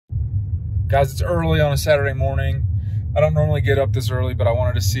Guys, it's early on a Saturday morning. I don't normally get up this early, but I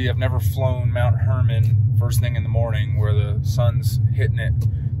wanted to see. I've never flown Mount Herman first thing in the morning where the sun's hitting it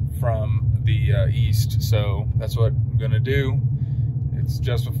from the east. So that's what I'm gonna do. It's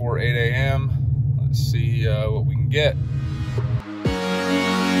just before 8 a.m. Let's see what we can get.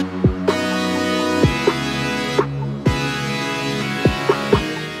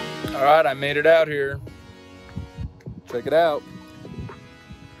 All right, I made it out here. Check it out.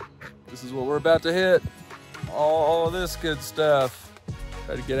 This is what we're about to hit. All of this good stuff.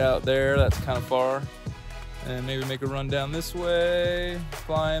 Try to get out there, that's kind of far. And maybe make a run down this way,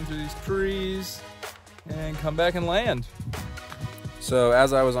 flying through these trees, and come back and land. So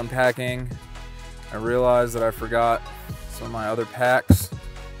as I was unpacking, I realized that I forgot some of my other packs,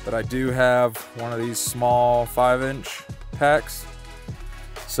 but I do have one of these small 5-inch packs.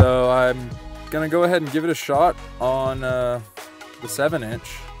 So I'm gonna go ahead and give it a shot on the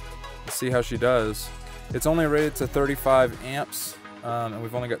 7-inch. See how she does. It's only rated to 35 amps, and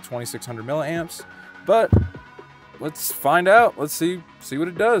we've only got 2600 milliamps, but let's find out. Let's see what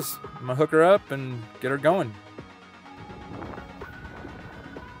it does. I'm gonna hook her up and get her going.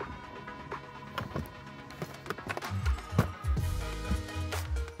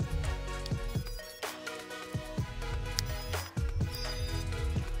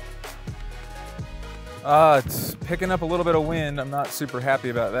 It's picking up a little bit of wind. I'm not super happy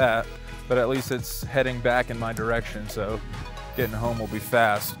about that, but at least it's heading back in my direction, so getting home will be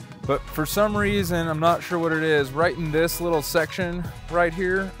fast. But for some reason, I'm not sure what it is, right in this little section right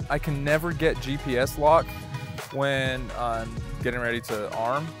here, I can never get GPS lock when I'm getting ready to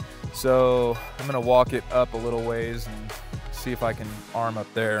arm. So I'm gonna walk it up a little ways and see if I can arm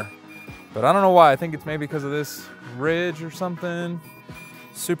up there. But I don't know why. I think it's maybe because of this ridge or something.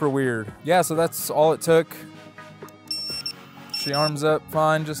 Super weird. Yeah, so that's all it took. She arms up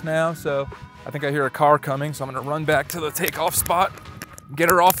fine just now, so I think I hear a car coming, so I'm gonna run back to the takeoff spot, get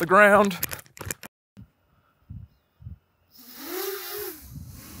her off the ground.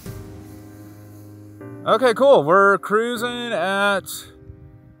 Okay, cool. We're cruising at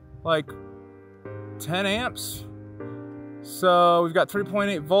like 10 amps. So we've got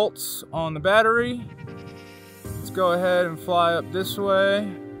 3.8 volts on the battery. Let's go ahead and fly up this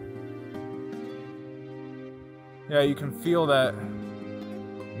way. Yeah, you can feel that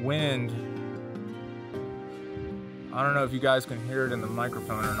wind. I don't know if you guys can hear it in the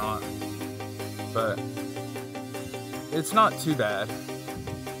microphone or not, but it's not too bad.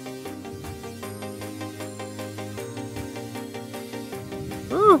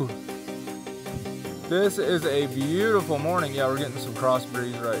 Woo! This is a beautiful morning. Yeah, we're getting some cross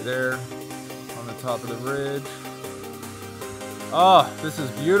breeze right there on the top of the ridge. Oh, this is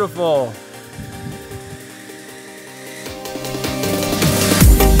beautiful.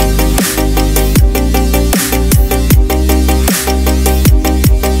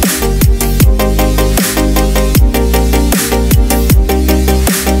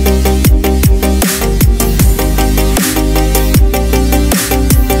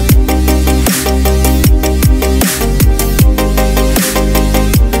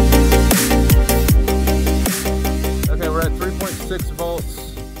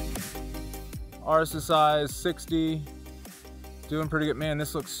 RSSI is 60, doing pretty good. Man,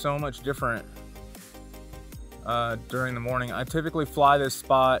 this looks so much different during the morning. I typically fly this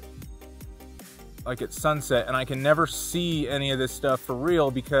spot like at sunset, and I can never see any of this stuff for real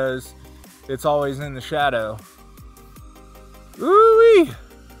because it's always in the shadow. Ooh-wee!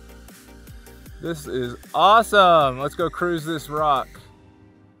 This is awesome. Let's go cruise this rock,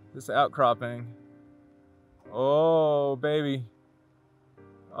 this outcropping. Oh, baby.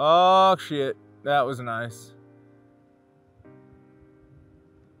 Oh, shit. That was nice.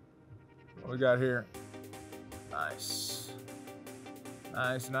 What we got here? Nice.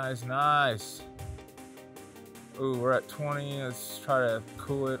 Nice, nice, nice. Ooh, we're at 20. Let's try to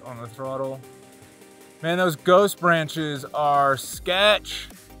cool it on the throttle. Man, those ghost branches are sketch.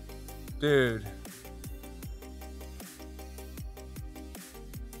 Dude.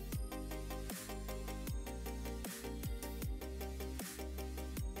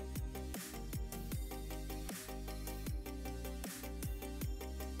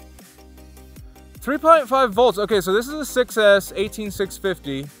 .5 volts. Okay, so this is a 6S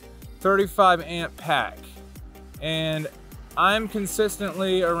 18650 35 amp pack, and I'm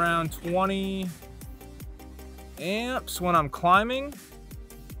consistently around 20 amps when I'm climbing,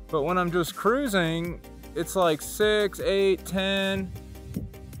 but when I'm just cruising, it's like 6, 8, 10.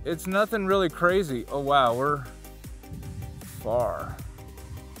 It's nothing really crazy. Oh wow, we're far.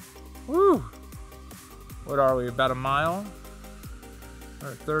 Woo! What are we, about a mile?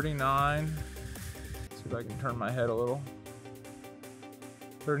 We're at 39. Let's see if I can turn my head a little.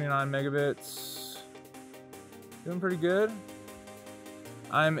 39 megabits. Doing pretty good.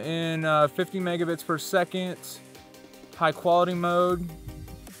 I'm in 50 megabits per second, high quality mode.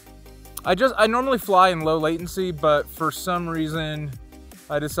 I normally fly in low latency, but for some reason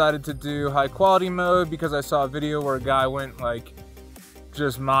I decided to do high quality mode because I saw a video where a guy went like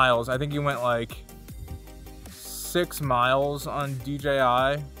just miles. I think he went like 6 miles on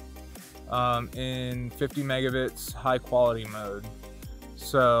DJI in 50 megabits high quality mode.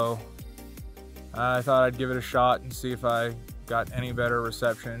 So I thought I'd give it a shot and see if I got any better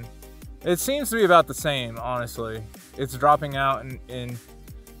reception. It seems to be about the same, honestly. It's dropping out in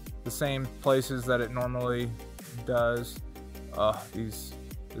the same places that it normally does. Oh, this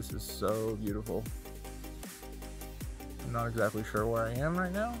is so beautiful. I'm not exactly sure where I am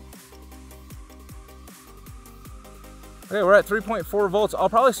right now. Okay, we're at 3.4 volts. I'll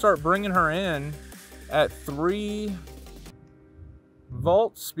probably start bringing her in at 3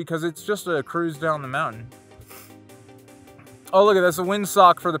 volts because it's just a cruise down the mountain. Oh, look at this, a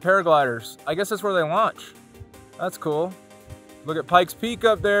windsock for the paragliders. I guess that's where they launch. That's cool. Look at Pikes Peak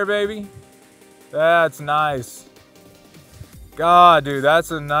up there, baby. That's nice. God, dude,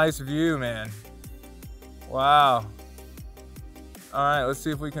 that's a nice view, man. Wow. All right, let's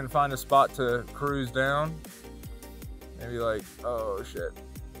see if we can find a spot to cruise down. Maybe like, oh shit.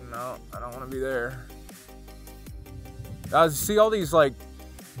 No, I don't want to be there. Guys, see all these like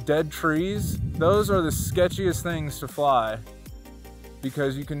dead trees? Those are the sketchiest things to fly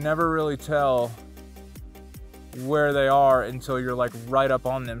because you can never really tell where they are until you're like right up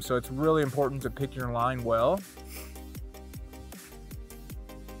on them. So it's really important to pick your line well.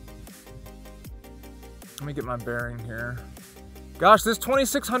 Let me get my bearing here. Gosh, this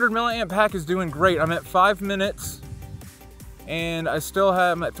 2600 milliamp pack is doing great. I'm at 5 minutes and I still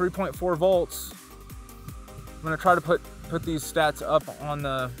have, I'm at 3.4 volts. I'm gonna try to put these stats up on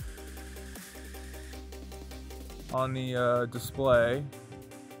the display.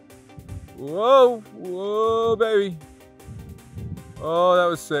 Whoa, whoa, baby. Oh, that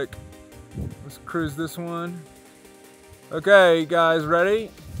was sick. Let's cruise this one. Okay, guys, ready?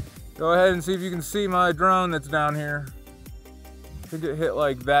 Go ahead and see if you can see my drone that's down here. I think it hit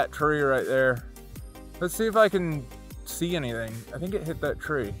like that tree right there. Let's see if I can see anything. I think it hit that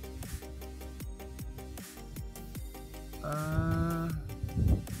tree.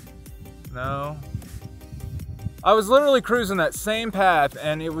 No. I was literally cruising that same path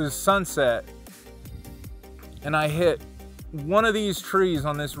and it was sunset. And I hit one of these trees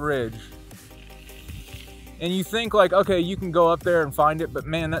on this ridge. And you think like, okay, you can go up there and find it, but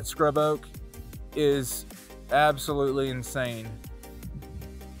man, that scrub oak is absolutely insane.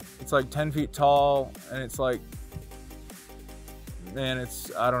 It's like 10 feet tall and it's like, man,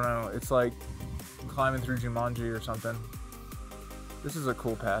 I don't know, it's like climbing through Jumanji or something. This is a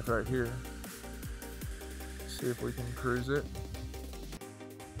cool path right here. See if we can cruise it.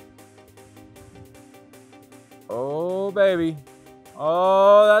 Oh, baby.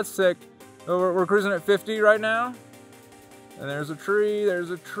 Oh, that's sick. Oh, we're cruising at 50 right now. And there's a tree,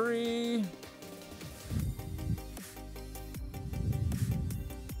 there's a tree.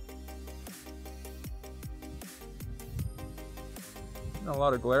 A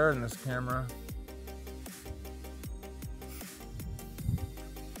lot of glare in this camera.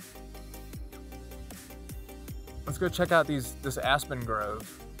 Let's go check out this aspen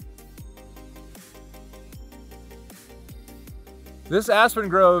grove. This aspen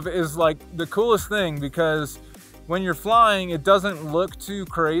grove is like the coolest thing because when you're flying, it doesn't look too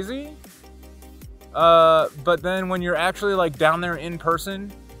crazy. But then when you're actually like down there in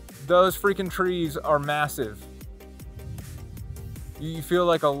person, those freaking trees are massive. You feel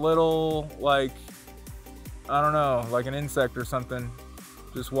like a little, like, I don't know, like an insect or something,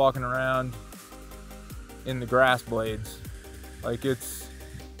 just walking around in the grass blades. Like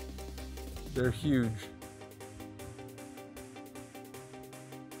they're huge.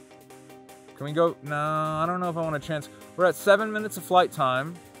 Can we go? No, I don't know if I want a chance. We're at 7 minutes of flight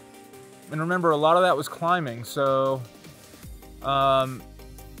time. And remember, a lot of that was climbing. So I'm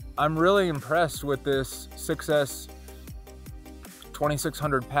really impressed with this 6S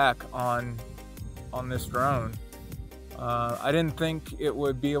 2600 pack on this drone. I didn't think it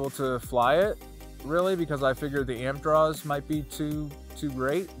would be able to fly it really because I figured the amp draws might be too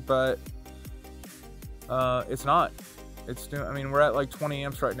great, but it's not. I mean, we're at like 20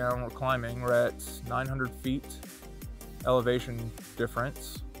 amps right now and we're climbing. We're at 900 feet elevation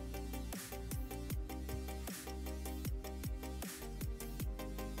difference.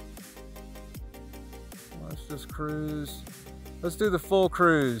 Let's just cruise. Let's do the full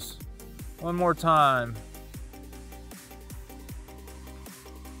cruise. One more time.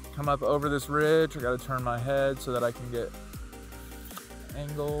 Come up over this ridge. I gotta turn my head so that I can get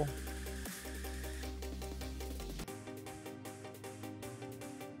angle.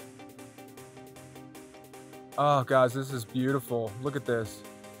 Oh guys, this is beautiful. Look at this.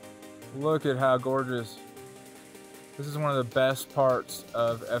 Look at how gorgeous. This is one of the best parts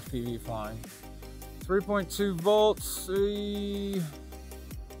of FPV flying. 3.2 volts.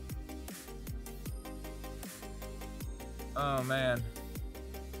 Oh man.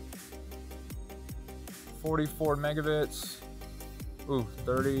 44 megabits. Ooh,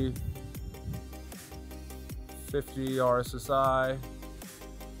 30, 50 RSSI.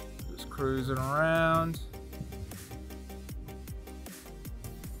 Just cruising around.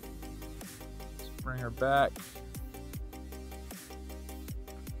 Let's bring her back.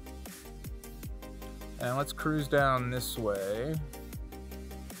 And let's cruise down this way,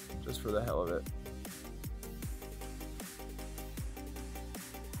 just for the hell of it.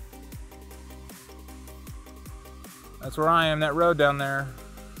 That's where I am, that road down there.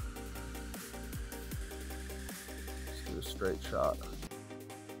 Let's do a straight shot.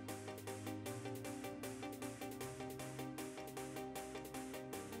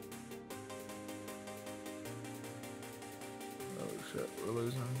 Oh shit, we're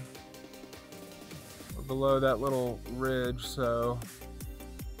losing. We're below that little ridge, so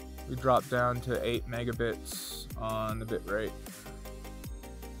we dropped down to 8 megabits on the bit rate.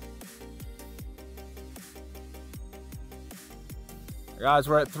 Guys,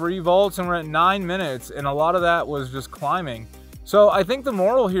 we're at 3 volts and we're at 9 minutes, and a lot of that was just climbing. So I think the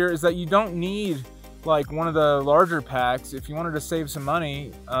moral here is that you don't need like one of the larger packs. If you wanted to save some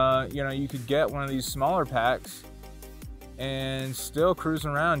money, you know, you could get one of these smaller packs and still cruising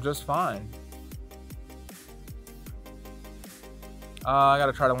around just fine. I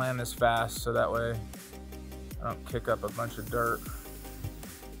gotta try to land this fast so that way I don't kick up a bunch of dirt.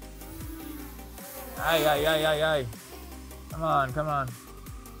 Aye, aye, aye, aye, aye. Come on, come on.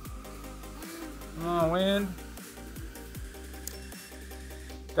 Come on, wind.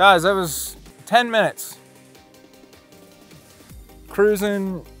 Guys, that was 10 minutes.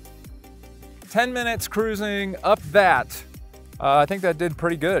 Cruising, 10 minutes cruising up that. I think that did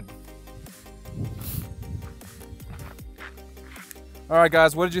pretty good. All right,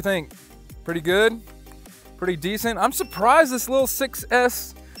 guys, what did you think? Pretty good? Pretty decent? I'm surprised this little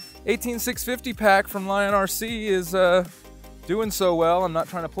 6S 18650 pack from Lion RC is doing so well. I'm not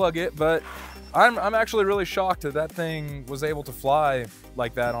trying to plug it, but I'm actually really shocked that thing was able to fly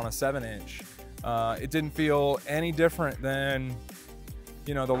like that on a 7-inch. It didn't feel any different than,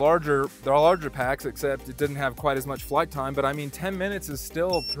 you know, the larger packs, except it didn't have quite as much flight time. But I mean, 10 minutes is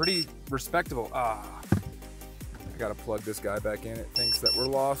still pretty respectable. I gotta plug this guy back in. It thinks that we're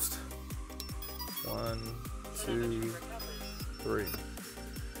lost. 1, 2, 3.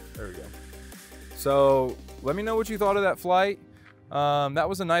 There we go. So let me know what you thought of that flight. That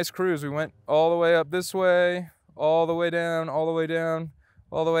was a nice cruise. We went all the way up this way, all the way down, all the way down,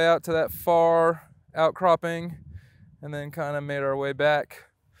 all the way out to that far outcropping, and then kind of made our way back.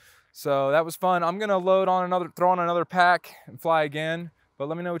 So that was fun. I'm gonna throw on another pack and fly again. But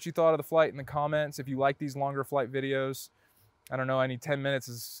let me know what you thought of the flight in the comments. If you like these longer flight videos, I don't know, I need 10 minutes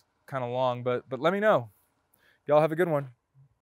is kind of long, but let me know. Y'all have a good one.